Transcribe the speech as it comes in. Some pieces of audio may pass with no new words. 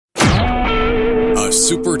a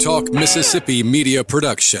SuperTalk Mississippi media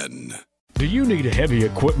production. Do you need heavy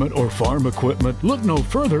equipment or farm equipment? Look no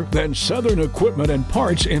further than Southern Equipment and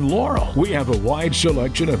Parts in Laurel. We have a wide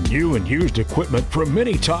selection of new and used equipment from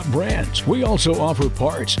many top brands. We also offer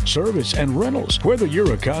parts, service, and rentals. Whether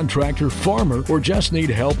you're a contractor, farmer, or just need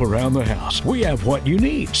help around the house, we have what you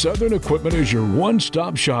need. Southern Equipment is your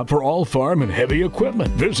one-stop shop for all farm and heavy equipment.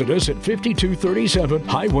 Visit us at 5237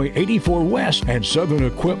 Highway 84 West and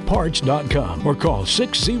SouthernEquipParts.com or call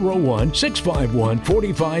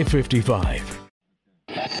 601-651-4555.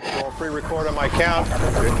 I'll pre-record on my count.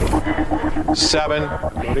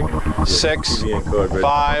 7, 6,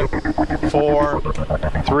 5, 4,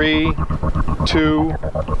 3, 2.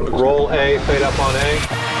 Roll A, fade up on A.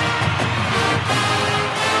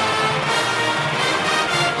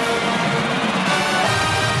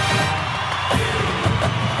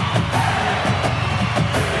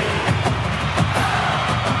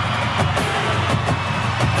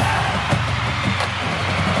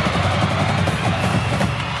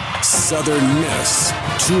 Southern Miss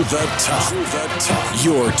to the top.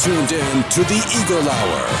 You're tuned in to the Eagle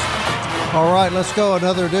Hour. All right, let's go.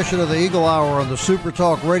 Another edition of the Eagle Hour on the Super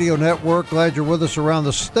Talk Radio Network. Glad you're with us around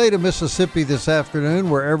the state of Mississippi this afternoon,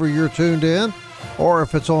 wherever you're tuned in, or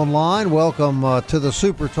if it's online. Welcome to the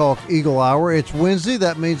Super Talk Eagle Hour. It's Wednesday.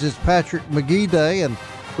 That means it's Patrick McGee Day, and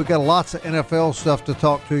we've got lots of NFL stuff to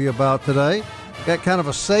talk to you about today. Got kind of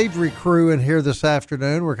a savory crew in here this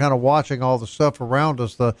afternoon. We're kind of watching all the stuff around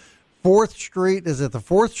us. The 4th Street, is it the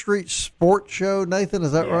 4th Street Sports Show, Nathan?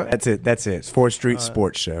 Is that right? That's it. It's 4th Street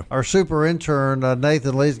Sports Show. Our super intern,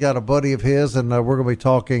 Nathan Lee's got a buddy of his, and we're going to be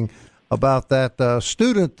talking about that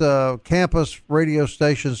student campus radio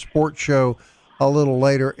station sports show a little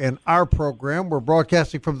later in our program. We're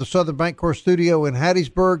broadcasting from the Southern Bancorp studio in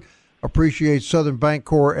Hattiesburg. Appreciate Southern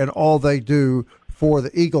Bancorp and all they do for the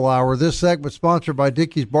Eagle Hour. This segment sponsored by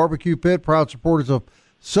Dickey's Barbecue Pit, proud supporters of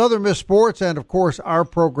Southern Miss Sports, and, of course, our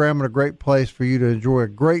program, and a great place for you to enjoy a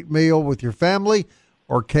great meal with your family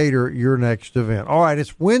or cater your next event. All right,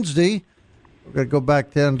 it's Wednesday. We're going to go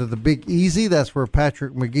back down to the Big Easy. That's where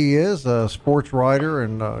Patrick McGee is, a sports writer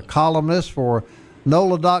and columnist for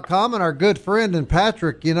NOLA.com, and our good friend. And,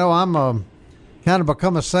 Patrick, you know, I'm kind of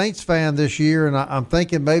become a Saints fan this year, and I'm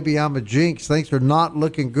thinking maybe I'm a jinx. Things are not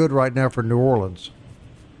looking good right now for New Orleans.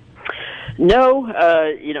 No,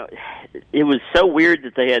 you know, it was so weird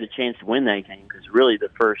that they had a chance to win that game because really the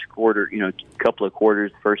first quarter, you know, a couple of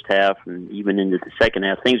quarters, the first half, and even into the second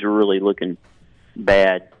half, things were really looking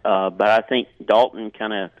bad. But I think Dalton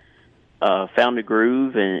kind of found a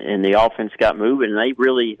groove, and the offense got moving, and they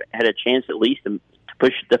really had a chance at least to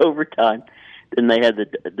push it to overtime. Then they had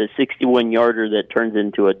the 61-yarder that turns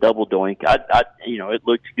into a double doink. You know, it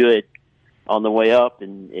looked good on the way up,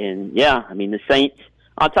 and yeah, I mean the Saints,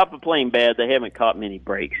 on top of playing bad, they haven't caught many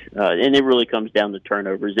breaks. And it really comes down to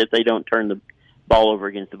turnovers. If they don't turn the ball over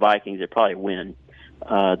against the Vikings, they probably win.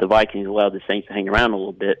 The Vikings allowed the Saints to hang around a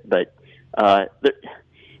little bit. But as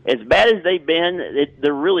bad as they've been,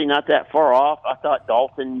 they're really not that far off. I thought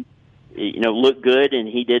Dalton, you know, looked good, and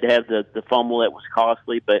he did have the fumble that was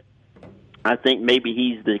costly. But I think maybe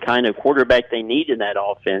he's the kind of quarterback they need in that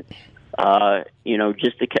offense. You know,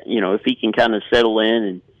 just to, you know, if he can kind of settle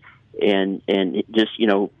in and just, you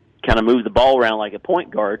know, kind of move the ball around like a point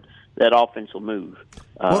guard, that offense will move.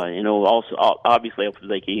 You know, also obviously if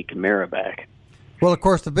they can get Kamara back. Well, of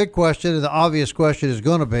course, the big question and the obvious question is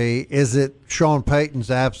going to be: is it Sean Payton's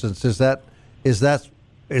absence? Is that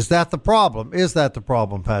the problem? Is that the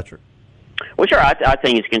problem, Patrick? Well, sure. I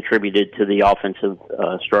think it's contributed to the offensive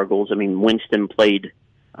struggles. I mean, Winston played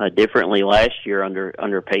differently last year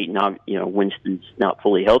under Payton. You know, Winston's not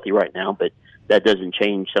fully healthy right now, but that doesn't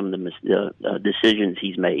change some of the decisions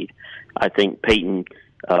he's made. I think Payton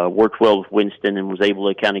worked well with Winston and was able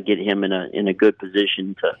to kind of get him in a good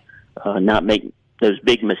position to not make those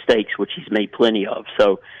big mistakes, which he's made plenty of.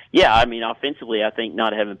 So, yeah, I mean, offensively, I think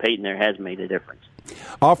not having Payton there has made a difference.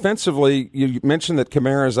 Offensively, you mentioned that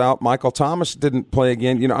Kamara's out. Michael Thomas didn't play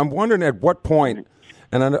again. You know, I'm wondering at what point,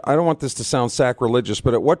 and I don't want this to sound sacrilegious,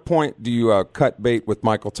 but at what point do you cut bait with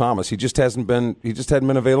Michael Thomas? He just hadn't been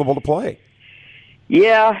available to play.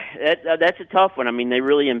 Yeah, that's a tough one. I mean, they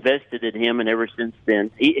really invested in him, and ever since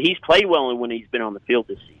then, he's played well when he's been on the field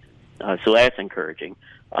this season. So that's encouraging.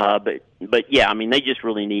 But yeah, I mean, they just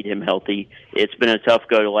really need him healthy. It's been a tough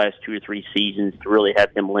go the last 2 or 3 seasons to really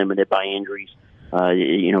have him limited by injuries.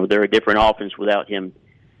 You know, they're a different offense without him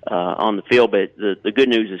on the field. But the good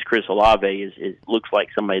news is Chris Olave looks like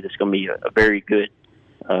somebody that's going to be a very good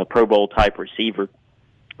Pro Bowl type receiver.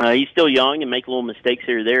 He's still young and make little mistakes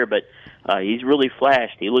here or there, but he's really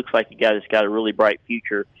flashed. He looks like a guy that's got a really bright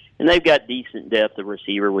future. and they've got decent depth of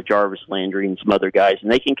receiver with Jarvis Landry and some other guys, and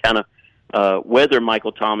they can kind of weather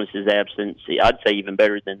Michael Thomas's absence. I'd say even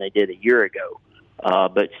better than they did a year ago.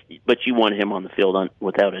 But you want him on the field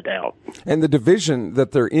without a doubt. And the division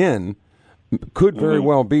that they're in could very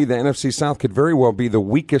well be, the NFC South could very well be the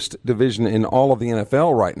weakest division in all of the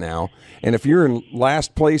NFL right now. And if you're in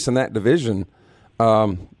last place in that division,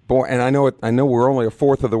 boy, and I know we're only a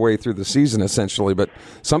fourth of the way through the season essentially, but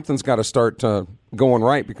something's got to start going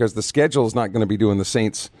right, because the schedule is not going to be doing the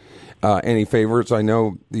Saints any favors. I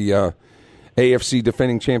know the AFC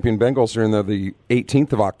defending champion Bengals are in the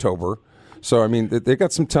 18th of October. So, I mean, they've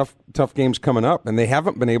got some tough games coming up, and they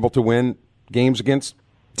haven't been able to win games against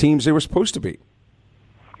teams they were supposed to beat.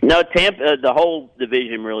 No, Tampa, the whole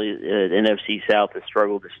division really, NFC South has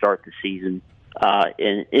struggled to start the season.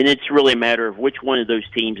 And it's really a matter of which one of those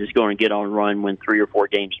teams is going to get on a run, win 3 or 4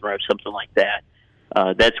 games in a row, something like that.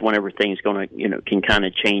 That's when everything's going to, can kind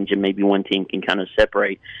of change, and maybe one team can kind of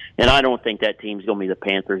separate. And I don't think that team's going to be the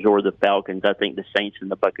Panthers or the Falcons. I think the Saints and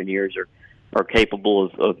the Buccaneers are capable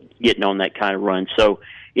of getting on that kind of run. So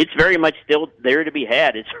it's very much still there to be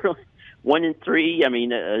had. It's really 1-3. I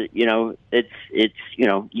mean, it's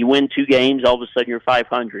you win 2 games, all of a sudden you're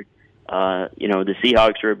 500. The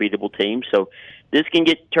Seahawks are a beatable team, so this can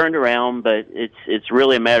get turned around, but it's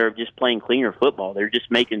really a matter of just playing cleaner football. They're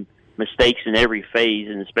just making mistakes in every phase,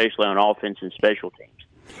 and especially on offense and special teams.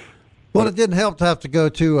 Well, it didn't help to have to go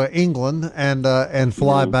to England and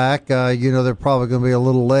fly back. They're probably going to be a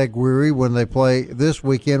little leg weary when they play this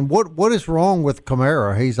weekend. What is wrong with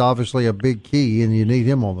Kamara? He's obviously a big key, and you need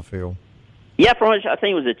him on the field. Yeah, I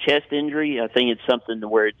think it was a chest injury. I think it's something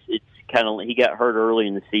where it's kind of, he got hurt early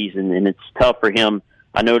in the season, and it's tough for him.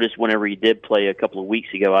 I noticed whenever he did play a couple of weeks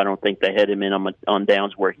ago, I don't think they had him in on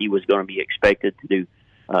downs where he was going to be expected to do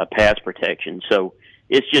pass protection. So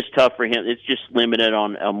it's just tough for him. It's just limited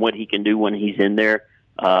on what he can do when he's in there.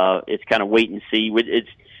 It's kind of wait and see.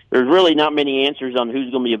 There's really not many answers on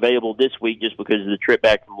who's going to be available this week, just because the trip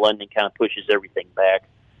back from London kind of pushes everything back.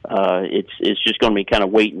 It's just going to be kind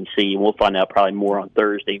of wait and see, and we'll find out probably more on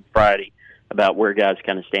Thursday and Friday about where guys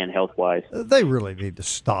kind of stand health-wise. They really need to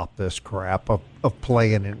stop this crap of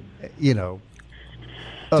playing in,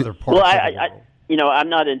 other parts of the world. I'm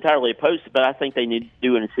not entirely opposed to it, but I think they need to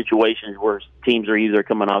do it in situations where teams are either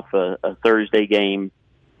coming off a Thursday game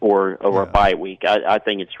or a bye week. I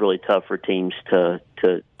think it's really tough for teams to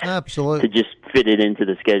absolutely to just fit it into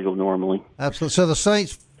the schedule normally. Absolutely. So the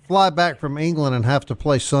Saints fly back from England and have to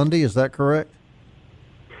play Sunday. Is that correct?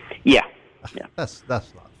 Yeah. That's not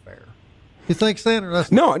fair. You think, Sandra?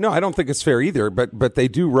 No, I don't think it's fair either. But they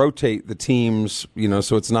do rotate the teams,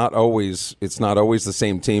 so it's not always the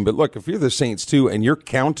same team. But look, if you're the Saints too, and you're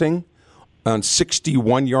counting on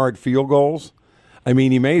 61-yard field goals, I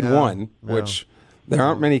mean, he made one, which there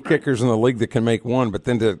aren't many kickers in the league that can make one. But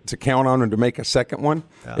then to count on and to make a second one,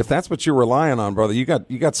 if that's what you're relying on, brother, you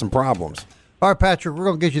got some problems. All right, Patrick, we're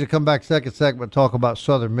going to get you to come back second segment and talk about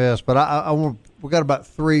Southern Miss, but we got about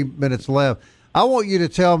 3 minutes left. I want you to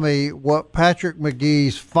tell me what Patrick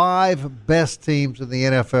McGee's 5 best teams in the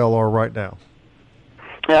NFL are right now.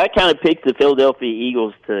 I kind of picked the Philadelphia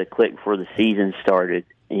Eagles to click before the season started,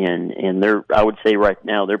 and they're, I would say right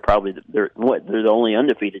now they're probably they're the only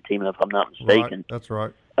undefeated team, if I'm not mistaken. Right, that's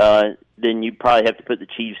right. Then you probably have to put the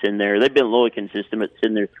Chiefs in there. They've been really consistent, but it's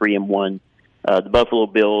in there 3-1. The Buffalo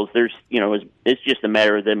Bills, it's just a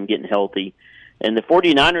matter of them getting healthy. And the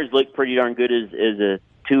 49ers look pretty darn good as a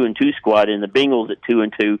 2-2 squad, and the Bengals at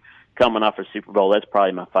 2-2 coming off a Super Bowl. That's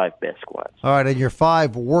probably my 5 best squads. All right, and your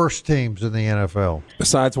 5 worst teams in the NFL?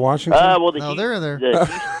 Besides Washington? They're in there.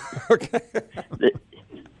 Okay.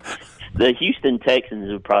 The Houston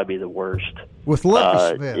Texans would probably be the worst. With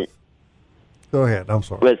Lovie Smith. Go ahead. I'm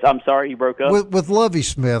sorry. I'm sorry, you broke up. With Lovie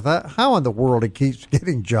Smith, how in the world he keeps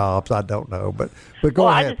getting jobs, I don't know. But go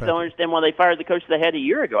ahead. I just don't understand why they fired the coach they had a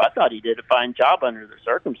year ago. I thought he did a fine job under the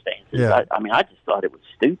circumstances. Yeah. I just thought it was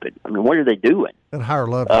stupid. I mean, what are they doing? And hire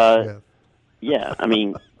Lovie Smith. Yeah, I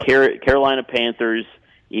mean, Carolina Panthers,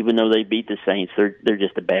 even though they beat the Saints, they're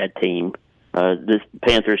just a bad team. This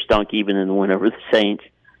Panthers stunk even in the win over the Saints.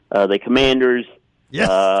 The Commanders.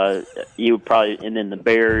 Yes. You would probably, and then the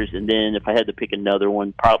Bears, and then if I had to pick another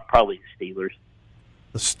one, probably the Steelers.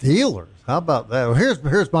 The Steelers? How about that? Well,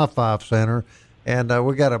 here's my 5 center, and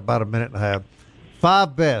we got about a minute and a half.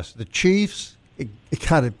 5 best. The Chiefs. It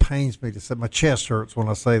kind of pains me to say. My chest hurts when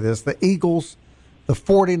I say this. The Eagles, the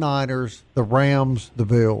 49ers, the Rams, the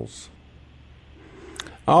Bills.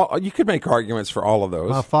 Oh, you could make arguments for all of those.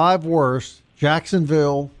 My 5 worst: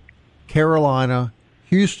 Jacksonville, Carolina,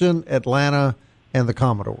 Houston, Atlanta, and the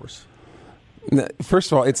Commodores.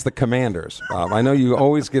 First of all, it's the Commanders, Bob. I know you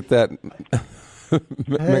always get that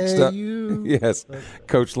mixed up. Yes,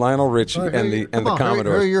 Coach Lionel Richie and the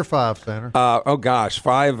Commodores. Who are your 5, Sanders? Oh gosh,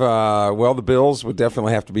 5. Well, the Bills would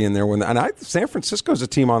definitely have to be in there. San Francisco's a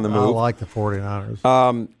team on the move. I like the 49ers.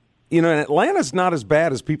 And Atlanta's not as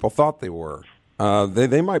bad as people thought they were.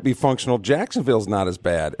 They might be functional. Jacksonville's not as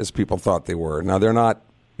bad as people thought they were. Now they're not.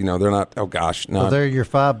 They're not. Oh gosh, no. So they're your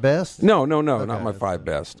 5 best? No, okay. Not my 5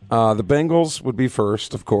 best. The Bengals would be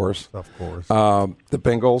first, of course. Of course. The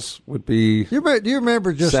Bengals would be. Do you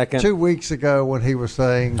remember just second. 2 weeks ago when he was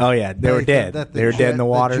saying? Oh yeah, they were dead. They were dead in the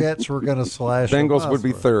water. The Jets were going to slash. Bengals would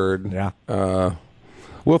be third. Yeah.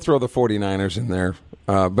 We'll throw the 49ers in there,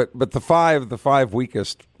 but the 5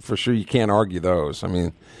 weakest for sure. You can't argue those. I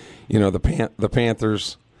mean, the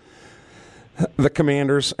Panthers. The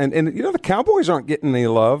Commanders and the Cowboys aren't getting any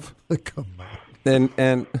love. Come on.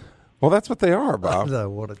 And well, that's what they are, Bob. No,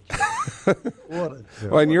 what a joke.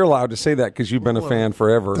 Well, and you're allowed to say that because you've been a fan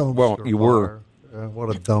forever. Well, you were.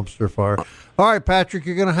 What a dumpster fire. All right, Patrick,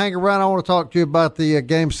 you're going to hang around. I want to talk to you about the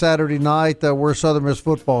game Saturday night where Southern Miss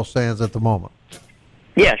football stands at the moment.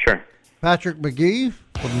 Yeah, sure. Patrick McGee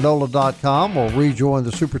from NOLA.com will rejoin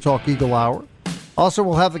the Super Talk Eagle Hour. Also,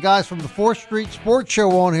 we'll have the guys from the 4th Street Sports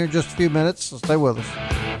Show on here in just a few minutes, so stay with us.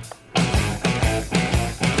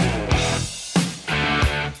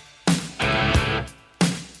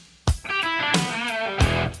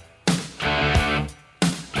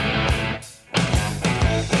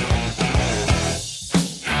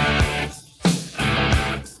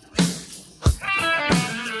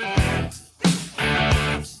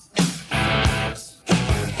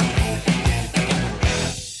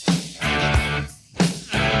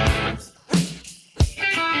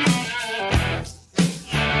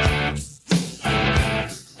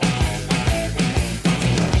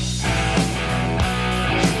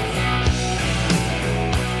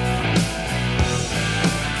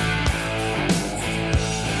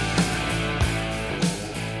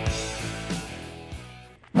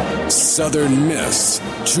 Southern Miss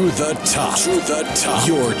to the top. To the top.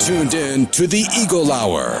 You're tuned in to the Eagle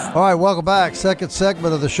Hour. All right, welcome back. Second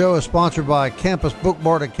segment of the show is sponsored by Campus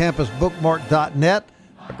Bookmart at campusbookmart.net.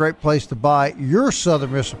 A great place to buy your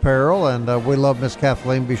Southern Miss apparel, and we love Miss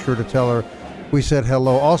Kathleen. Be sure to tell her we said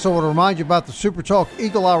hello. Also, want to remind you about the Super Talk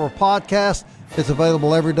Eagle Hour podcast. It's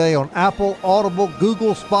available every day on Apple, Audible,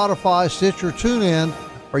 Google, Spotify, Stitcher, TuneIn,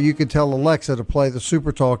 or you can tell Alexa to play the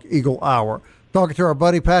Super Talk Eagle Hour. Talking to our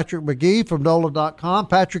buddy Patrick McGee from NOLA.com.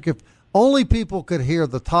 Patrick, if only people could hear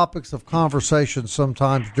the topics of conversation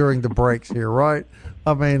sometimes during the breaks here, right?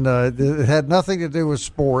 I mean, it had nothing to do with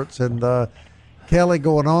sports, and Kelly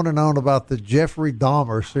going on and on about the Jeffrey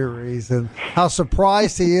Dahmer series and how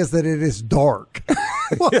surprised he is that it is dark.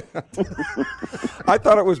 I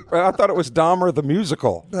thought it was Dahmer the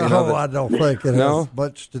musical. No, I don't think it has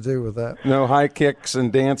much to do with that. No high kicks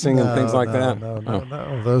and dancing and things like that.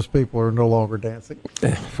 No. Those people are no longer dancing.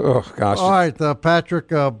 Oh gosh! All right, Patrick.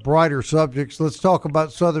 Brighter subjects. Let's talk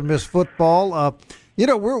about Southern Miss football. We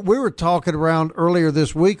were talking around earlier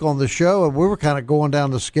this week on the show, and we were kind of going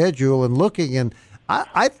down the schedule and looking, and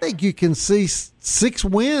I think you can see 6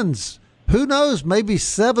 wins. Who knows? Maybe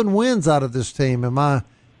 7 wins out of this team. Am I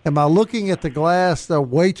looking at the glass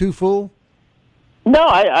way too full? No,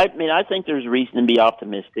 I mean I think there's reason to be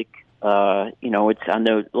optimistic. I know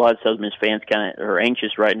a lot of Southern Miss fans kind of are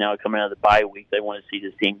anxious right now coming out of the bye week. They want to see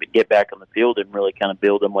this team get back on the field and really kind of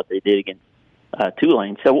build on what they did against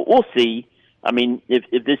Tulane. So we'll see. I mean,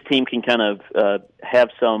 if this team can kind of have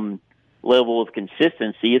some level of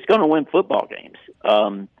consistency, it's going to win football games.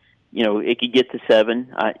 It could get to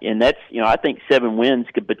 7, and that's I think 7 wins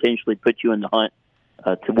could potentially put you in the hunt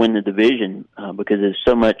to win the division because there's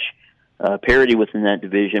so much parity within that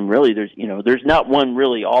division. Really, there's not one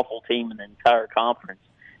really awful team in the entire conference,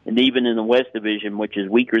 and even in the West Division, which is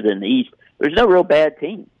weaker than the East, there's no real bad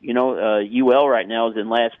team. UL right now is in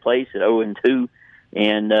last place at 0-2,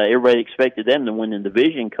 and everybody expected them to win the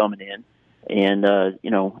division coming in, and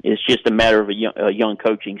it's just a matter of a young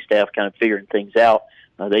coaching staff kind of figuring things out.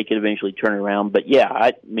 They could eventually turn it around. But, yeah,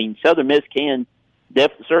 I mean, Southern Miss can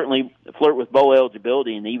certainly flirt with bowl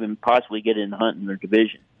eligibility and even possibly get in the hunt in their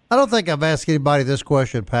division. I don't think I've asked anybody this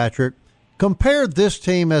question, Patrick. Compare this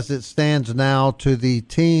team as it stands now to the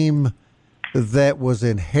team that was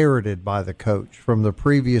inherited by the coach from the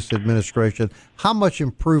previous administration. How much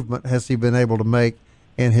improvement has he been able to make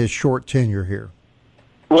in his short tenure here?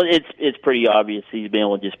 Well, it's pretty obvious he's been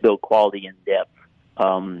able to just build quality in depth.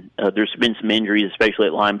 There's been some injuries, especially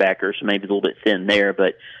at linebacker, so maybe a little bit thin there,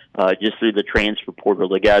 but just through the transfer portal,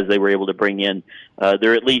 the guys they were able to bring in,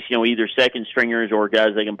 they're at least, either second stringers or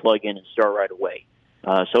guys they can plug in and start right away.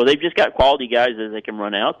 So they've just got quality guys that they can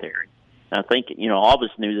run out there. I think, all of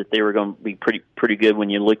us knew that they were going to be pretty good when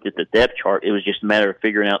you looked at the depth chart. It was just a matter of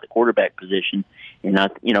figuring out the quarterback position. And,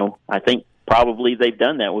 I think probably they've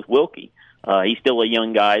done that with Wilkie. He's still a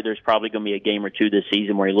young guy. There's probably going to be a game or two this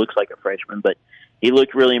season where he looks like a freshman, but he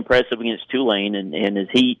looked really impressive against Tulane. And as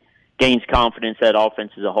he gains confidence, that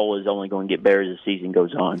offense as a whole is only going to get better as the season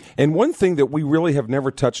goes on. And one thing that we really have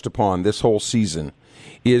never touched upon this whole season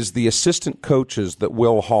is the assistant coaches that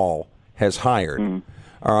Will Hall has hired. Mm-hmm.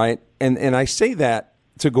 All right? And I say that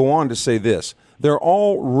to go on to say this. They're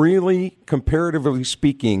all really, comparatively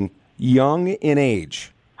speaking, young in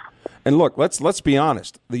age. And look, let's be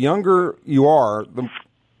honest. The younger you are,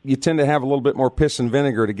 you tend to have a little bit more piss and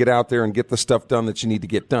vinegar to get out there and get the stuff done that you need to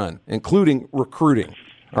get done, including recruiting.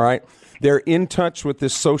 All right? They're in touch with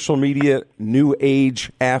this social media new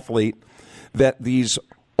age athlete that these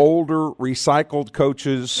older, recycled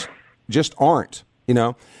coaches just aren't.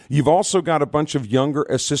 You've also got a bunch of younger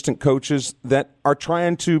assistant coaches that are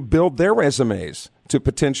trying to build their resumes to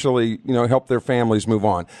potentially, help their families move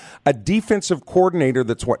on. A defensive coordinator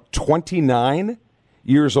that's 29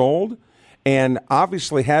 years old and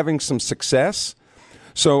obviously having some success.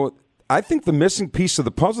 So I think the missing piece of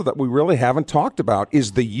the puzzle that we really haven't talked about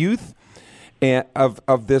is the youth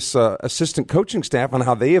of this assistant coaching staff and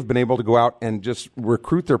how they have been able to go out and just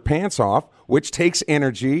recruit their pants off, which takes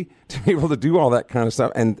energy to be able to do all that kind of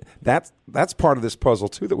stuff. And that's part of this puzzle,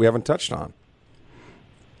 too, that we haven't touched on.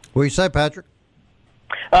 What do you say, Patrick?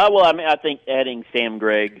 I think adding Sam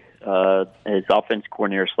Gregg as offensive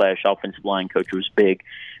coordinator / offensive line coach was big.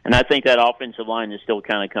 And I think that offensive line is still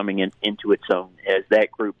kind of coming into its own as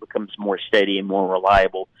that group becomes more steady and more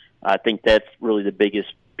reliable. I think that's really the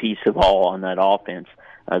biggest piece of all on that offense.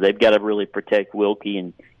 They've got to really protect Wilkie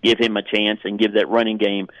and give him a chance and give that running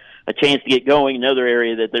game a chance to get going. Another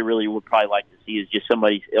area that they really would probably like to see is just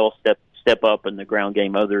somebody else step up in the ground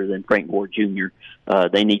game other than Frank Gore Jr.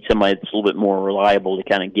 They need somebody that's a little bit more reliable to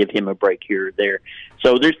kind of give him a break here or there.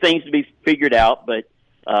 So there's things to be figured out, but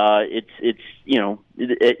this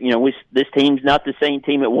team's not the same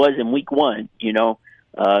team it was in week one.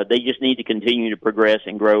 They just need to continue to progress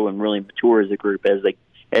and grow and really mature as a group as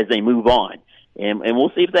they move on. And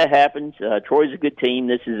we'll see if that happens. Troy's a good team.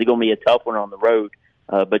 This is going to be a tough one on the road,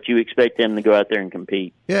 but you expect them to go out there and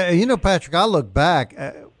compete. Yeah, Patrick, I look back.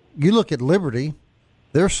 You look at Liberty,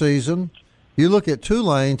 their season. You look at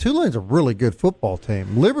Tulane. Tulane's a really good football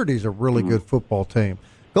team. Liberty's a really good football team.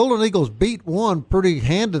 Golden Eagles beat one pretty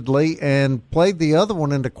handedly and played the other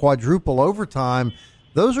one into quadruple overtime.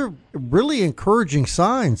 Those are really encouraging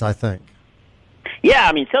signs, I think.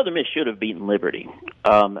 Yeah, Southern Miss should have beaten Liberty.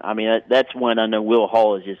 That's one I know Will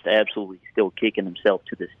Hall is just absolutely still kicking himself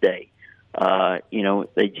to this day.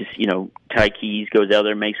 They just, Ty Keys goes out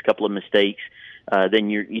there and makes a couple of mistakes. Then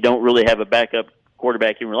you don't really have a backup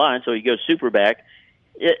quarterback you can rely on, so you go super back.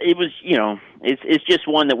 It was, it's just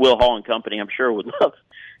one that Will Hall and company, I'm sure, would love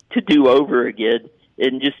to do over again.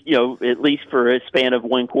 And just, at least for a span of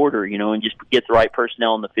one quarter, and just get the right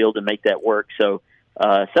personnel on the field and make that work. So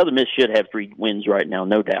Southern Miss should have 3 wins right now,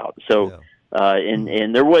 no doubt. So,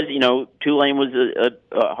 and there was, Tulane was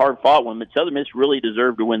a hard-fought one, but Southern Miss really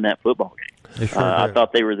deserved to win that football game. I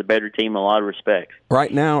thought they were the better team in a lot of respects.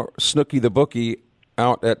 Right now, Snooky the bookie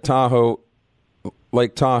out at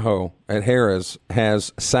Lake Tahoe at Harrah's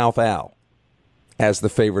has South Al as the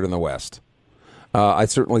favorite in the West. I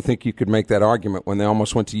certainly think you could make that argument when they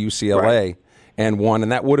almost went to UCLA and won,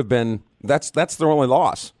 and that would have been that's their only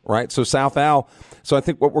loss, right? So South Al. So I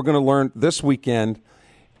think what we're going to learn this weekend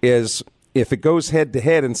is if it goes head to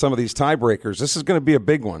head in some of these tiebreakers, this is going to be a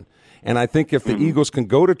big one. And I think if the Eagles can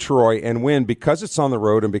go to Troy and win because it's on the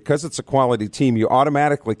road and because it's a quality team, you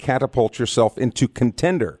automatically catapult yourself into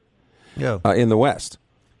contender in the West.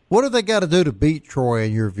 What do they got to do to beat Troy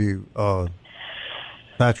in your view,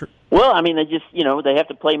 Patrick? Well, they just, they have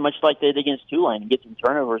to play much like they did against Tulane and get some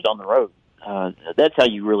turnovers on the road. That's how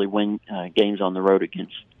you really win games on the road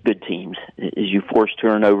against good teams, is you force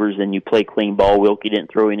turnovers and you play clean ball. Wilkie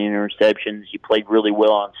didn't throw any interceptions. You played really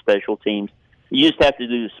well on special teams. You just have to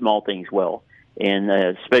do the small things well.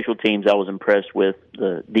 And special teams, I was impressed with.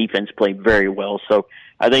 The defense played very well. So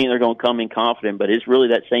I think they're going to come in confident, but it's really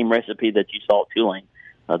that same recipe that you saw at Tulane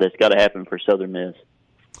that's got to happen for Southern Miss.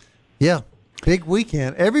 Yeah. Big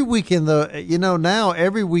weekend. Every weekend, though, now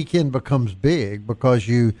every weekend becomes big because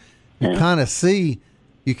you kind of see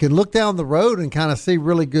you can look down the road and kind of see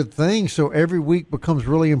really good things. So every week becomes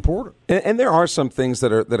really important. And there are some things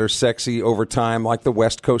that are sexy over time, like the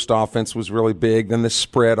West Coast offense was really big. Then the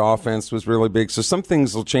spread offense was really big. So some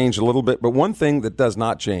things will change a little bit. But one thing that does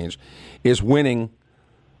not change is winning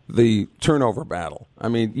the turnover battle. I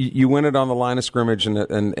mean, you win it on the line of scrimmage and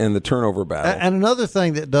the turnover battle. And another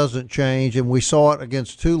thing that doesn't change, and we saw it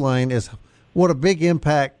against Tulane, is what a big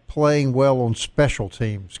impact playing well on special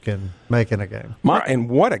teams can make in a game. And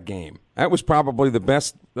what a game. That was probably the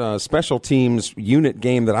best special teams unit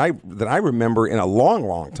game that I remember in a long,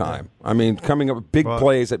 long time. I mean, coming up with big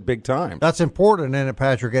plays at big time. That's important, isn't it,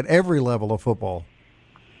 Patrick, at every level of football?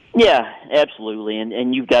 Yeah, absolutely.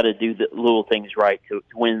 And you've got to do the little things right to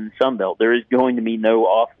win Sun Belt. There is going to be no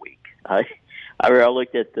off week. I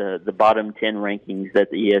looked at the bottom 10 rankings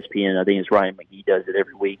that the ESPN, I think it's Ryan McGee, does it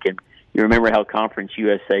every week, and you remember how Conference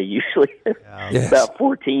USA usually about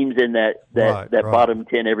 4 teams in that bottom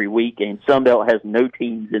 10 every week, and Sun Belt has no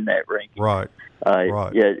teams in that ranking. Right.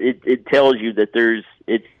 Yeah, it tells you that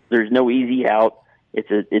there's no easy out.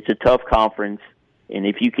 It's a tough conference, and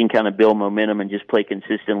if you can kind of build momentum and just play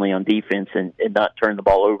consistently on defense and not turn the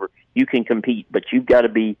ball over, you can compete. But you've got to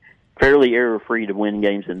be fairly error-free to win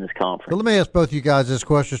games in this conference. So let me ask both of you guys this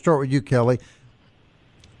question. Start with you, Kelly.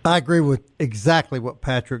 I agree with exactly what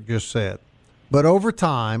Patrick just said. But over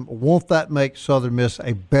time, won't that make Southern Miss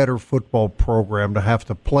a better football program to have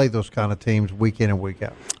to play those kind of teams week in and week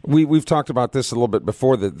out? We've talked about this a little bit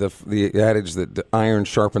before, the adage that iron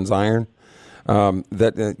sharpens iron.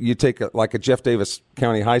 That you take like a Jeff Davis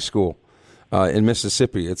County High School in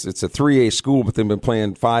Mississippi. It's a 3A school, but they've been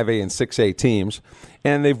playing 5A and 6A teams,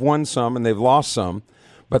 and they've won some and they've lost some.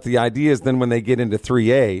 But the idea is then when they get into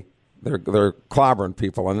 3A, they're clobbering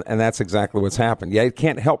people, and that's exactly what's happened. Yeah, it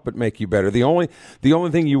can't help but make you better. The only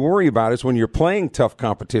thing you worry about is when you're playing tough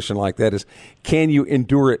competition like that is, can you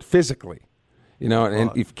endure it physically? You know,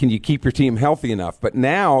 and can you keep your team healthy enough? But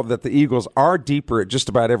now that the Eagles are deeper at just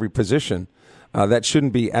about every position, that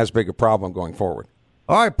shouldn't be as big a problem going forward.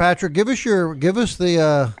 All right, Patrick, give us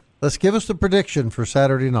the prediction for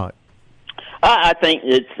Saturday night. I think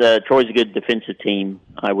it's Troy's a good defensive team.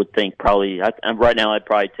 I would think probably right now I'd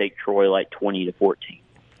probably take Troy like 20-14.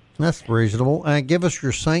 That's reasonable. And give us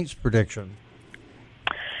your Saints prediction.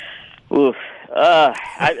 Oof,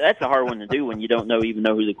 that's a hard one to do when you don't even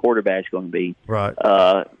know who the quarterback's going to be. Right.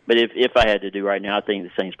 But if I had to do right now, I think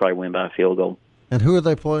the Saints probably win by a field goal. And who are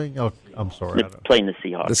they playing? Oh, I'm sorry. They're playing the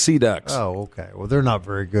Seahawks. The Sea Ducks. Oh, okay. Well, they're not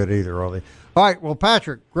very good either, are they? All right. Well,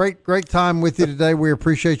 Patrick, great time with you today. We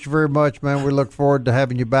appreciate you very much, man. We look forward to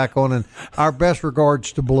having you back on, and our best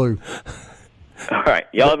regards to Blue. All right.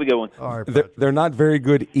 Y'all have a good one. All right. They're not very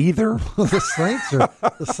good either.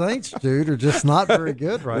 the Saints, dude, are just not very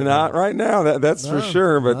good right now. Not right now. That's for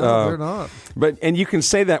sure. But they're not. And you can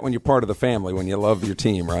say that when you're part of the family, when you love your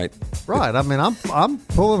team, right? Right. I mean, I'm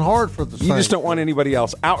pulling hard for the Saints. You just don't want anybody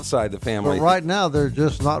else outside the family. But right now, they're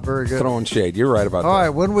just not very good. Throwing shade. You're right about that. All right.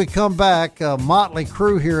 When we come back, Motley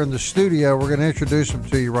Crue here in the studio. We're going to introduce them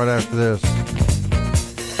to you right after this.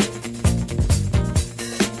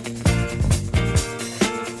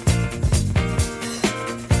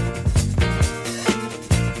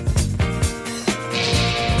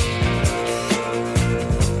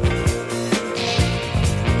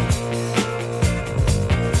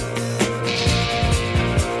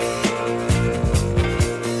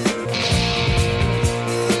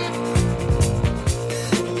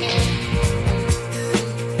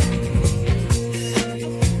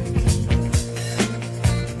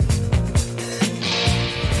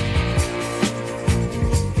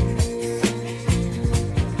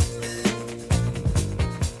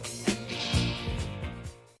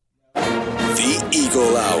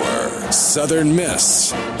 Southern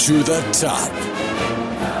Miss to the top.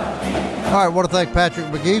 All right, I want to thank Patrick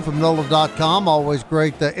McGee from NOLA.com. Always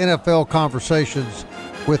great NFL conversations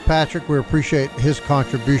with Patrick. We appreciate his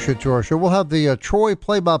contribution to our show. We'll have the Troy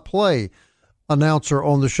play-by-play announcer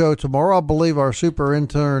on the show tomorrow. I believe our super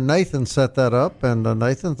intern Nathan set that up. And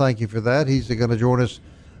Nathan, thank you for that. He's going to join us.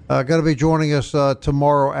 Going to be joining us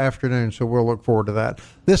tomorrow afternoon, so we'll look forward to that.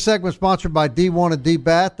 This segment sponsored by D1 and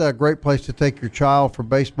D-Bat, a great place to take your child for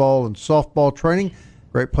baseball and softball training.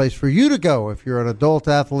 Great place for you to go if you're an adult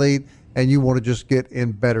athlete and you want to just get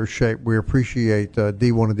in better shape. We appreciate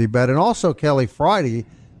D1 and D-Bat. And also, Kelly, Friday,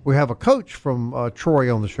 we have a coach from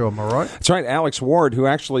Troy on the show. Am I right? That's right. Alex Ward, who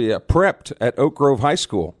actually prepped at Oak Grove High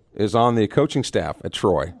School, is on the coaching staff at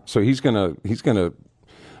Troy. So he's gonna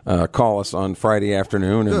call us on Friday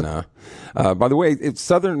afternoon. And by the way,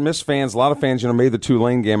 Southern Miss fans, a lot of fans, made the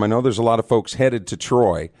Tulane game. I know there's a lot of folks headed to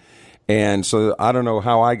Troy. And so I don't know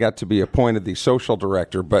how I got to be appointed the social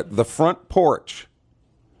director, but the front porch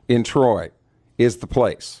in Troy is the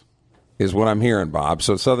place, is what I'm hearing, Bob.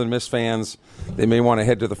 So Southern Miss fans, they may want to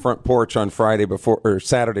head to the front porch on Saturday before the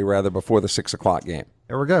 6:00 game.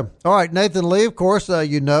 There we go. All right, Nathan Lee, of course,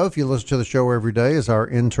 if you listen to the show every day, is our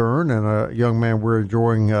intern and a young man we're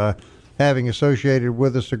enjoying having associated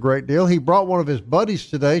with us a great deal. He brought one of his buddies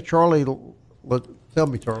today, Charlie. Tell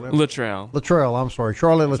me, Charlie. Luttrell, I'm sorry.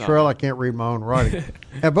 Charlie Luttrell. I can't read my own writing.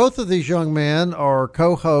 And both of these young men are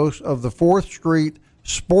co-hosts of the 4th Street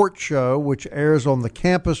Sports Show, which airs on the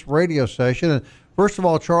campus radio station. And first of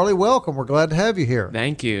all, Charlie, welcome. We're glad to have you here.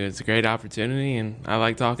 Thank you. It's a great opportunity, and I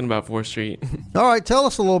like talking about 4th Street. All right, tell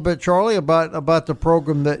us a little bit, Charlie, about the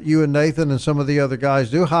program that you and Nathan and some of the other guys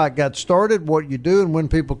do, how it got started, what you do, and when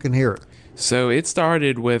people can hear it. So it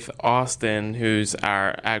started with Austin, who's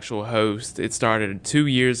our actual host. It started 2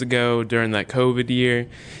 years ago during that COVID year.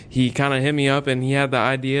 He kind of hit me up, and he had the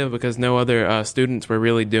idea because no other students were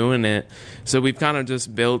really doing it. So we've kind of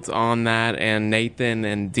just built on that, and Nathan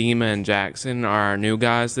and Dima and Jackson are our new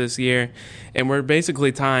guys this year. And we're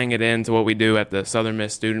basically tying it into what we do at the Southern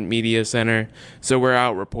Miss Student Media Center. So we're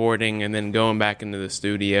out reporting and then going back into the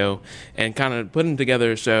studio and kind of putting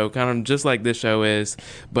together a show, kind of just like this show is,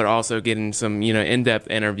 but also getting some, in-depth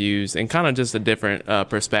interviews and kind of just a different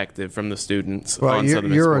perspective from the students. Well, on Southern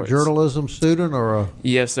Miss you're sports. A journalism student or a?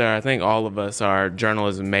 Yes, sir. I think all of us are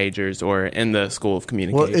journalism majors or in the School of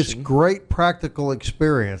Communication. Well, it's great practical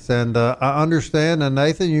experience. And I understand, and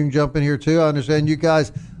Nathan, you can jump in here too. I understand you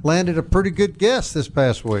guys landed a pretty good guest this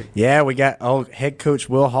past week. Yeah, we got head coach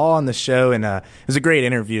Will Hall on the show, and it was a great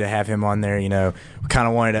interview to have him on there. We kind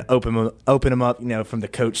of wanted to open him up, from the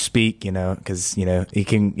coach speak, because he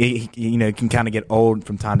can kind of get old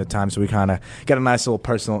from time to time. So we kind of got a nice little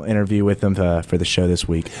personal interview with him for the show this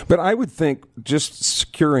week. But I would think just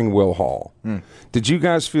securing Will Hall. Did you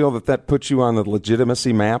guys feel that puts you on the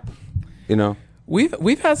legitimacy map?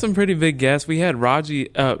 We've had some pretty big guests. We had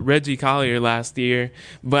Reggie Collier last year,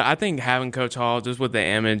 but I think having Coach Hall, just with the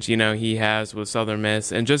image he has with Southern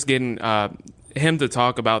Miss, and just getting him to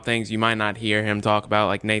talk about things you might not hear him talk about,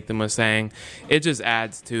 like Nathan was saying, it just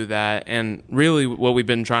adds to that. And really what we've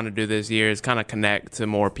been trying to do this year is kind of connect to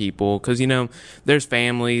more people because, there's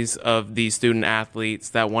families of these student athletes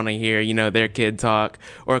that want to hear, their kid talk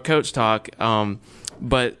or coach talk.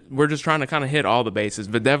 But we're just trying to kind of hit all the bases.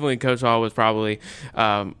 But definitely Coach Hall was probably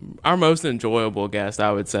our most enjoyable guest,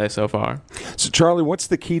 I would say, so far. So, Charlie, what's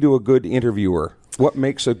the key to a good interviewer? What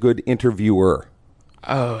makes a good interviewer?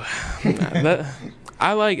 Oh,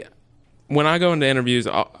 I like when I go into interviews,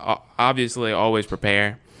 obviously always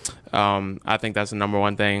prepare. I think that's the number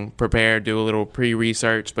one thing. Prepare, do a little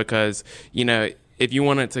pre-research because, if you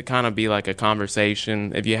want it to kind of be like a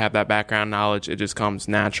conversation, if you have that background knowledge, it just comes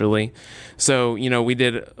naturally. So, we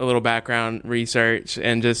did a little background research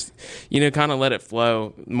and just, kind of let it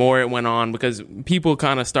flow. More it went on because people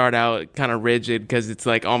kind of start out kind of rigid because it's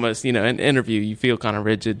like almost, an interview, you feel kind of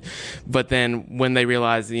rigid. But then when they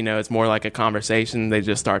realize, it's more like a conversation, they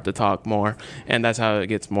just start to talk more. And that's how it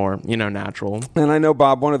gets more, natural. And I know,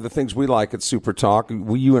 Bob, one of the things we like at Super Talk,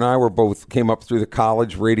 you and I came up through the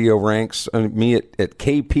college radio ranks, me at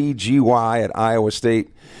KPGY at Iowa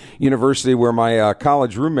State University, where my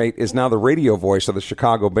college roommate is now the radio voice of the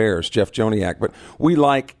Chicago Bears, Jeff Joniak. But we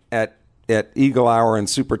like at Eagle Hour and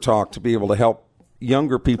Super Talk to be able to help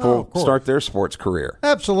younger people start their sports career.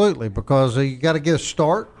 Absolutely, because you got to get a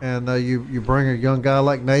start, and you bring a young guy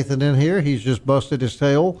like Nathan in here. He's just busted his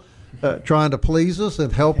tail trying to please us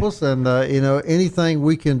and help us, and anything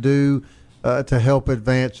we can do to help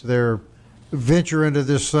advance their venture into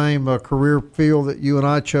this same career field that you and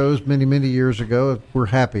I chose many, many years ago. We're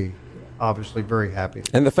happy, obviously very happy.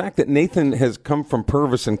 And the fact that Nathan has come from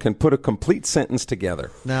Purvis and can put a complete sentence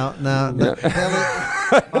together. Now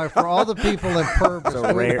Kelly, for all the people in Purvis,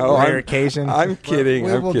 rare occasion. I'm kidding.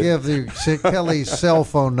 We will give Kelly's cell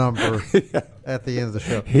phone number at the end of the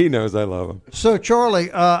show. He knows I love him. So,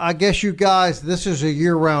 Charlie, I guess you guys, this is a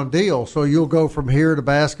year-round deal, so you'll go from here to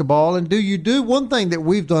basketball. And do you do one thing that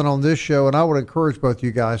we've done on this show, and I would encourage both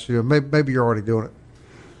you guys to do, maybe you're already doing it.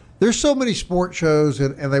 There's so many sports shows,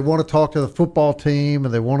 and they want to talk to the football team,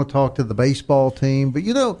 and they want to talk to the baseball team. But,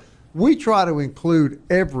 we try to include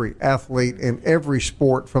every athlete in every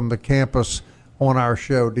sport from the campus on our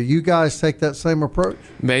show. Do you guys take that same approach?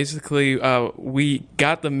 Basically, we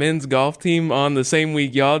got the men's golf team on the same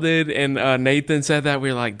week y'all did, and Nathan said that. We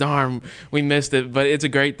were like, darn, we missed it. But it's a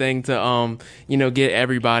great thing to, get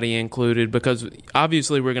everybody included because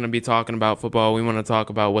obviously we're going to be talking about football. We want to talk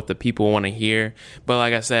about what the people want to hear. But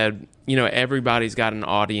like I said, everybody's got an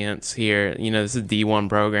audience here. This is a D1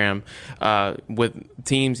 program with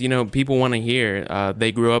teams, people want to hear.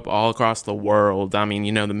 They grew up all across the world. I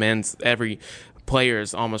mean, the men's, every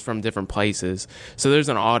players almost from different places. So there's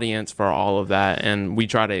an audience for all of that, and we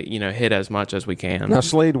try to, hit as much as we can. Now,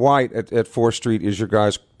 Slade White at 4th Street is your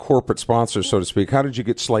guys' corporate sponsor, so to speak. How did you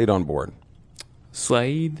get Slade on board?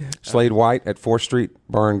 Slade White at 4th Street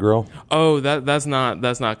Bar and Grill. Oh, that's not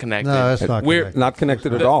connected. No, that's not connected. Not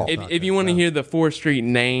connected at all. If you want to hear the 4th Street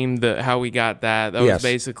name, how we got that was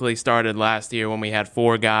basically started last year when we had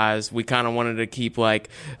 4 guys. We kind of wanted to keep like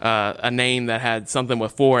a name that had something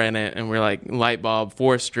with 4 in it, and we're like light bulb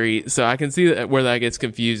 4th Street. So I can see where that gets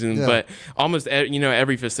confusing, but almost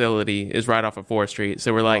every facility is right off of 4th Street.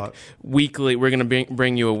 So we're like weekly. We're going to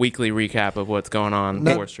bring you a weekly recap of what's going on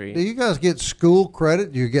 4th Street. Do you guys get school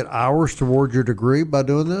credit? Do you get hours toward your degree by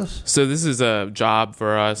doing this? So this is a job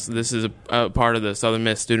for us. This is a part of the Southern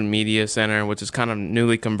Miss Student Media Center, which is kind of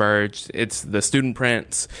newly converged. It's the Student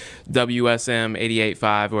Prints, WSM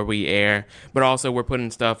 88.5, where we air, but also we're putting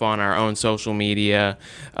stuff on our own social media.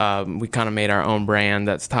 We kind of made our own brand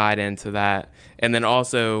that's tied into that. And then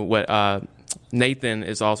also what Nathan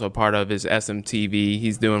is also a part of is SMTV.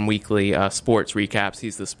 He's doing weekly sports recaps.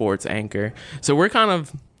 He's the sports anchor. So we're kind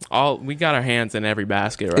of we got our hands in every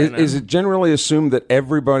basket right now. Is it generally assumed that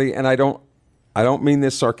everybody, and I don't mean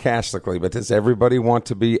this sarcastically, but does everybody want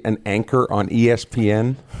to be an anchor on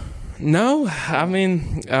ESPN? No, I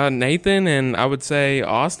mean, Nathan and I would say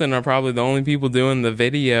Austin are probably the only people doing the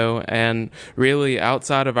video. And really,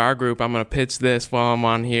 outside of our group, I'm going to pitch this while I'm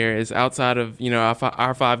on here, is outside of,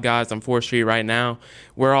 our 5 guys on 4th Street right now,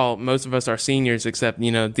 most of us are seniors except,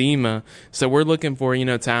 Dima. So we're looking for,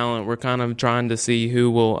 talent. We're kind of trying to see who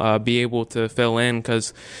will be able to fill in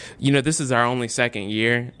because, this is our only 2nd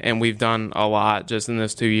year and we've done a lot just in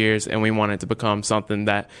those 2 years. And we want it to become something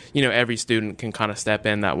that, every student can kind of step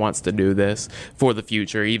in that wants to do this for the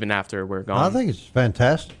future, even after we're gone. I think it's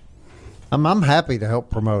fantastic. I'm happy to help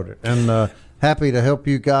promote it and happy to help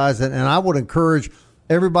you guys. And I would encourage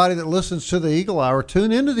everybody that listens to the Eagle Hour,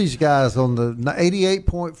 tune into these guys on the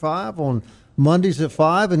 88.5 on Mondays at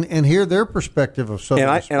 5 and hear their perspective of Southern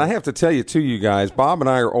Miss. And I have to tell you, too, you guys, Bob and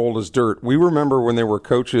I are old as dirt. We remember when there were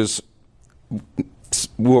coaches,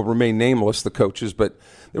 will remain nameless, the coaches, but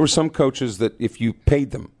there were some coaches that if you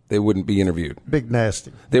paid them, they wouldn't be interviewed. Big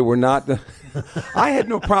nasty. They were not. I had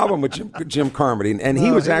no problem with Jim Carmody, and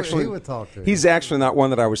he was actually. He would talk to you. He's actually not one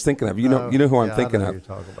that I was thinking of. You know who I'm thinking I know of.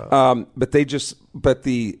 who you're talking about. But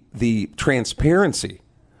the transparency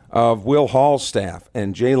of Will Hall's staff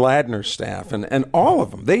and Jay Ladner's staff and all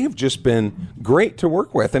of them, they have just been great to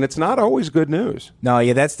work with, and it's not always good news. No,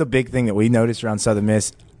 yeah, that's the big thing that we noticed around Southern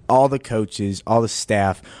Miss. All the coaches, all the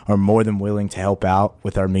staff are more than willing to help out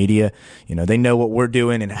with our media. They know what we're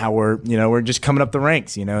doing and how we're just coming up the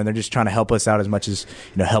ranks, and they're just trying to help us out as much as,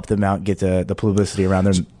 help them out and get the publicity around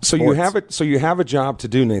their So you have a job to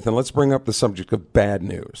do, Nathan. Let's bring up the subject of bad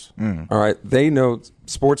news. All right. They know,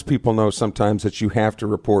 sports people know sometimes that you have to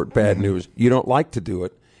report bad news. You don't like to do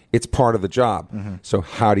it. It's part of the job. So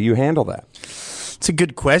how do you handle that? It's a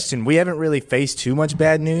good question. We haven't really faced too much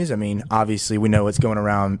bad news. I mean, obviously, we know what's going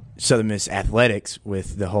around Southern Miss athletics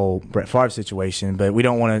with the whole Brett Favre situation, but we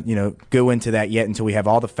don't want to, go into that yet until we have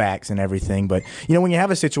all the facts and everything. But when you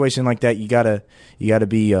have a situation like that, you gotta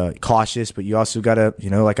be cautious, but you also gotta,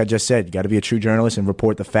 like I just said, you gotta be a true journalist and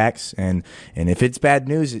report the facts. And if it's bad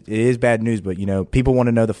news, it is bad news. But people want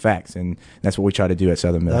to know the facts, and that's what we try to do at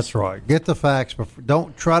Southern Miss. That's right. Get the facts, but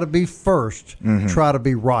don't try to be first. Try to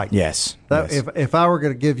be right. Yes. If I were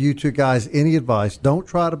going to give you two guys any advice, don't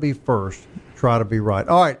try to be first. Try to be right.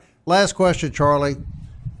 All right. Last question, Charlie.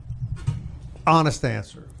 Honest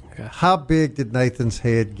answer. Okay. How big did Nathan's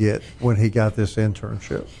head get when he got this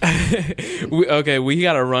internship? We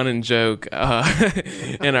got a running joke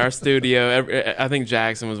in our studio. I think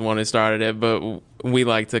Jackson was one who started it, but we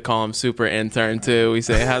like to call him Super Intern too. We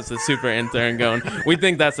say, "How's the Super Intern going?" We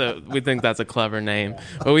think that's a clever name,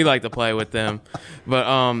 but we like to play with them. But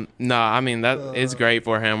no, I mean that it's great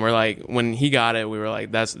for him. We're like, when he got it, we were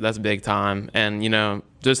like, that's big time, and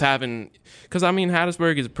just having. Because,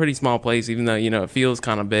 Hattiesburg is a pretty small place, even though, it feels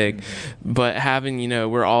kind of big. But having,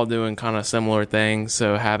 we're all doing kind of similar things.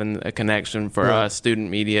 So having a connection for us, student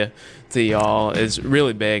media, to y'all is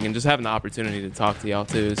really big. And just having the opportunity to talk to y'all,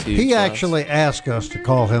 too, is huge. He actually asked us to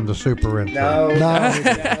call him the Super Intern.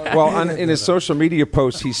 No. Well, in his social media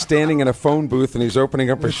posts, he's standing in a phone booth and he's opening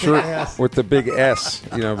up a shirt with the big S,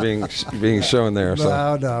 being shown there.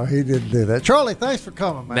 So. No, he didn't do that. Charlie, thanks for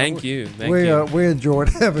coming, man. Thank you. We enjoyed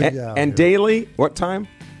having you out And here. daily, what time?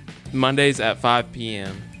 Mondays at 5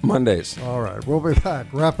 p.m. Mondays. All right, we'll be back.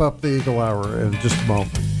 Wrap up the Eagle Hour in just a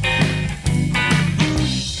moment.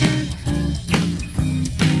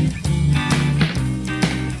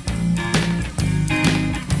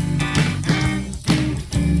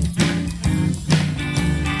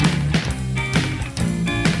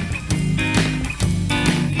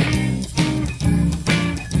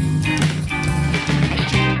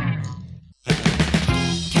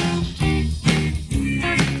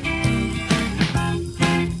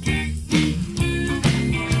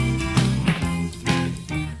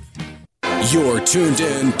 You're tuned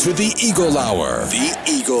in to the Eagle Hour. The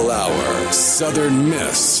Eagle Hour. Southern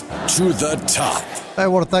Miss to the top. I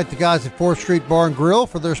want to thank the guys at 4th Street Bar and Grill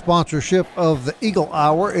for their sponsorship of the Eagle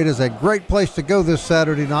Hour. It is a great place to go this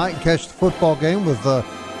Saturday night and catch the football game with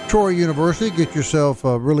Troy University. Get yourself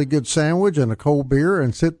a really good sandwich and a cold beer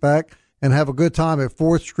and sit back and have a good time at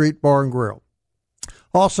 4th Street Bar and Grill.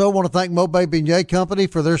 Also, want to thank Mobay Beignet Company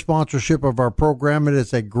for their sponsorship of our program. It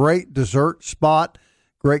is a great dessert spot.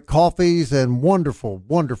 Great coffees and wonderful,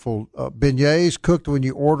 wonderful beignets cooked when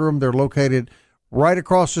you order them. They're located right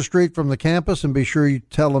across the street from the campus, and be sure you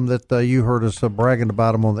tell them that you heard us bragging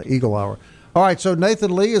about them on the Eagle Hour. All right, so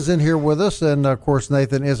Nathan Lee is in here with us, and, of course,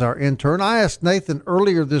 Nathan is our intern. I asked Nathan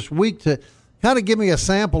earlier this week to kind of give me a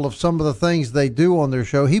sample of some of the things they do on their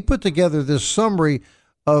show. He put together this summary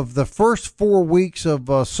of the first 4 weeks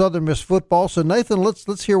of Southern Miss football. So, Nathan,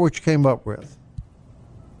 let's hear what you came up with.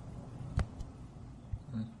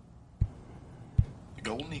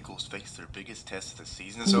 Golden Eagles face their biggest test of the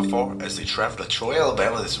season so far as they travel to Troy,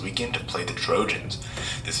 Alabama this weekend to play the Trojans.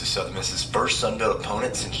 This is Southern Miss's first Sun Belt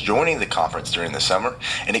opponent since joining the conference during the summer,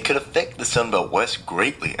 and it could affect the Sun Belt West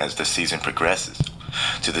greatly as the season progresses.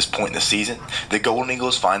 To this point in the season, the Golden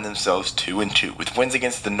Eagles find themselves 2-2 with wins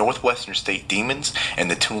against the Northwestern State Demons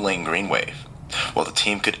and the Tulane Green Wave. While the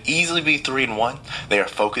team could easily be 3-1, they are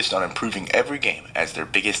focused on improving every game as their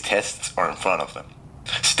biggest tests are in front of them.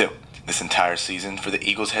 Still, this entire season for the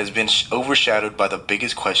Eagles has been overshadowed by the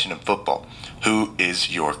biggest question in football: who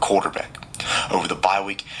is your quarterback? Over the bye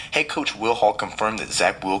week, head coach Will Hall confirmed that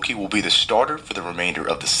Zach Wilkie will be the starter for the remainder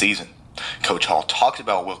of the season. Coach Hall talked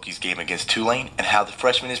about Wilkie's game against Tulane and how the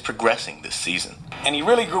freshman is progressing this season. And he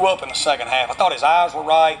really grew up in the second half. I thought his eyes were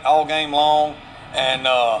right all game long, and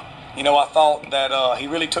I thought that he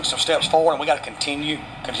really took some steps forward, and we got to continue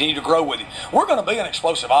to grow with him. We're going to be an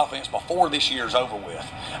explosive offense before this year's over with.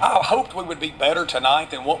 I hoped we would be better tonight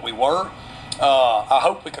than what we were. I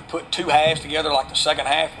hope we could put two halves together like the second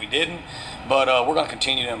half. We didn't, but we're going to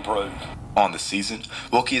continue to improve. On the season,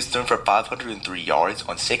 Wilkie has thrown for 503 yards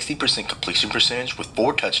on 60% completion percentage with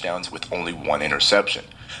 4 touchdowns with only 1 interception.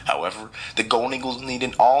 However, the Golden Eagles need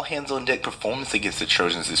an all-hands-on-deck performance against the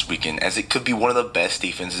Trojans this weekend, as it could be one of the best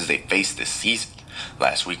defenses they faced this season.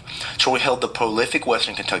 Last week, Troy held the prolific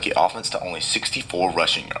Western Kentucky offense to only 64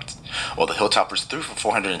 rushing yards. While the Hilltoppers threw for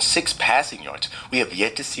 406 passing yards, we have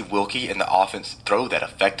yet to see Wilkie and the offense throw that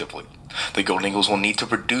effectively. The Golden Eagles will need to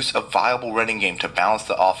produce a viable running game to balance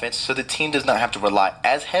the offense so the team does not have to rely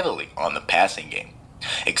as heavily on the passing game.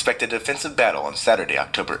 Expect a defensive battle on Saturday,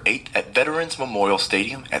 October 8th at Veterans Memorial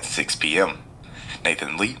Stadium at 6 p.m.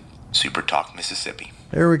 Nathan Lee, Super Talk, Mississippi.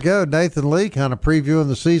 There we go. Nathan Lee kind of previewing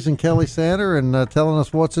the season, Kelly Sander, and telling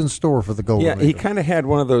us what's in store for the Golden Eagles. Yeah, he kind of had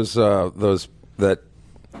one of those that.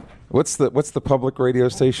 What's the public radio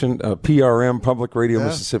station? PRM, Public Radio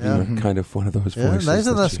Mississippi. Yeah. Kind of one of those voices.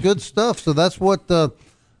 Nathan, that's good stuff. So that's what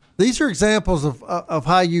these are examples of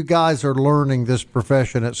how you guys are learning this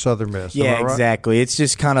profession at Southern Miss. Yeah, right? Exactly. It's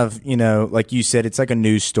just kind of, like you said, it's like a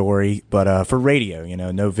news story, but for radio,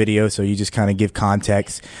 no video, so you just kind of give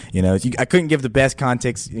context. I couldn't give the best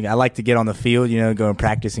context. I like to get on the field, go and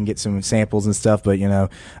practice and get some samples and stuff, but,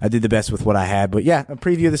 I did the best with what I had. But, yeah, a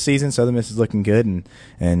preview of the season. Southern Miss is looking good,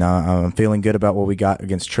 and I'm feeling good about what we got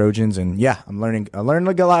against Trojans. And, yeah, I learned a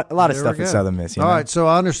lot of stuff at Southern Miss. All right, so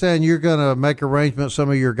I understand you're going to make arrangements.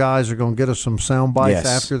 Some of your guys are going to get us some sound bites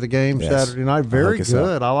after the game Saturday night. Very good.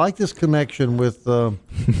 So. I like this connection with the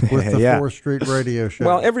 4th Street radio show.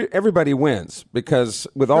 Well, everybody wins because,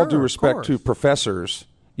 with all due respect to professors,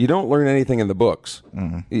 you don't learn anything in the books.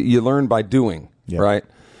 Mm-hmm. You learn by doing, right?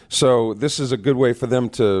 So this is a good way for them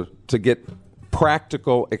to get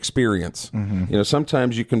practical experience. Mm-hmm.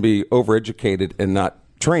 Sometimes you can be overeducated and not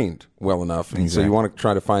trained well enough, and so you want to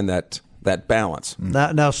try to find that balance.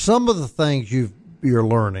 Now, some of the things you're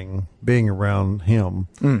learning being around him,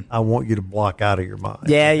 I want you to block out of your mind.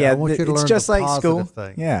 Yeah. I want you to learn just the like positive school.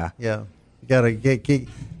 thing. Yeah. You got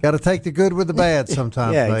to take the good with the bad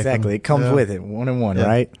sometimes. Yeah, Nathan. exactly. It comes with it, one and one,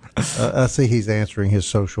 right? I see he's answering his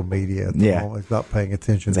social media. At the moment. He's not paying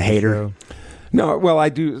attention. He's to a hater. Show. No, well, I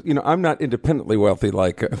do. I'm not independently wealthy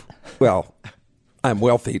like, I'm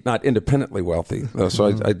wealthy, not independently wealthy, though, so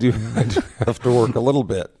I do have to work a little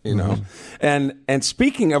bit, And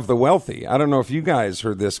speaking of the wealthy, I don't know if you guys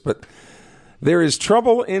heard this, but there is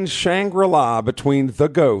trouble in Shangri-La between the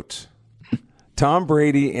GOAT, Tom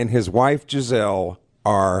Brady, and his wife Giselle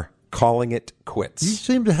are calling it quits. You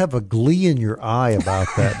seem to have a glee in your eye about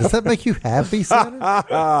that. Does that make you happy,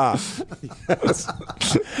 Senator?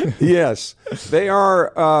 Yes. They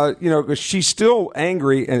are, she's still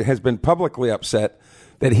angry and has been publicly upset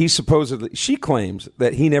that she claims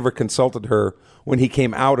that he never consulted her when he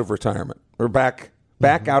came out of retirement or back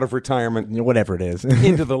out of retirement. Whatever it is.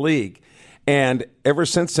 into the league. And ever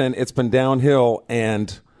since then, it's been downhill,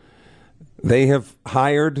 and they have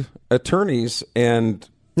hired attorneys and...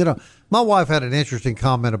 my wife had an interesting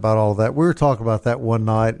comment about all of that. We were talking about that one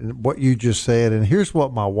night and what you just said, and here's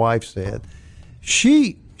what my wife said.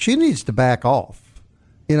 She needs to back off.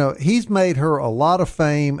 He's made her a lot of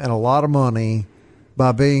fame and a lot of money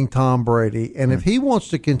by being Tom Brady, and if he wants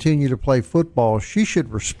to continue to play football, she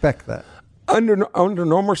should respect that. Under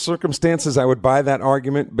normal circumstances, I would buy that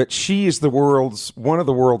argument, but she is one of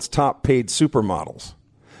the world's top paid supermodels.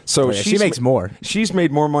 So she makes more. She's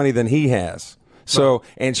made more money than he has. So,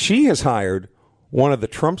 and she has hired one of the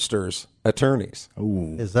Trumpsters' attorneys.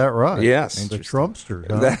 Ooh. Is that right? Yes. The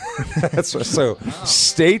Trumpsters. Huh? So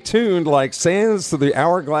stay tuned like sands to the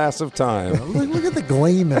hourglass of time. Look at the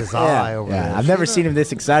gleam in his eye over there. I've never seen him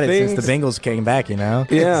this excited since the Bengals came back, Yeah.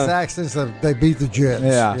 Exactly, since they beat the Jets.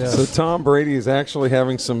 Yeah. So Tom Brady is actually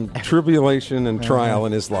having some tribulation and trial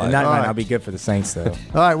in his life. And that might not be good for the Saints, though.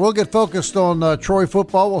 All right, we'll get focused on Troy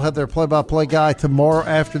football. We'll have their play-by-play guy tomorrow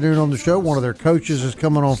afternoon on the show. One of their coaches is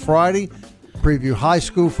coming on Friday. Preview high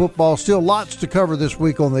school football. Still lots to cover this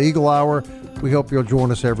week on the Eagle Hour. We hope you'll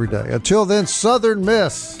join us every day. Until then, Southern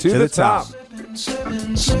Miss to the top.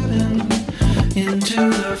 7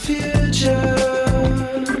 into the future.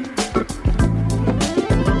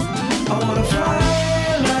 I want to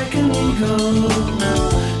fly like an eagle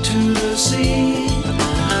to the sea.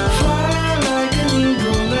 Fly like an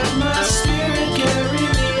eagle, let my spirit carry me.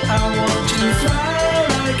 I want to fly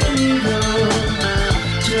like an eagle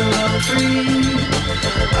till I'm free.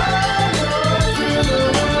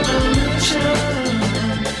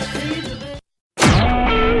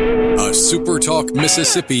 A SuperTalk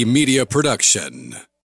Mississippi media production.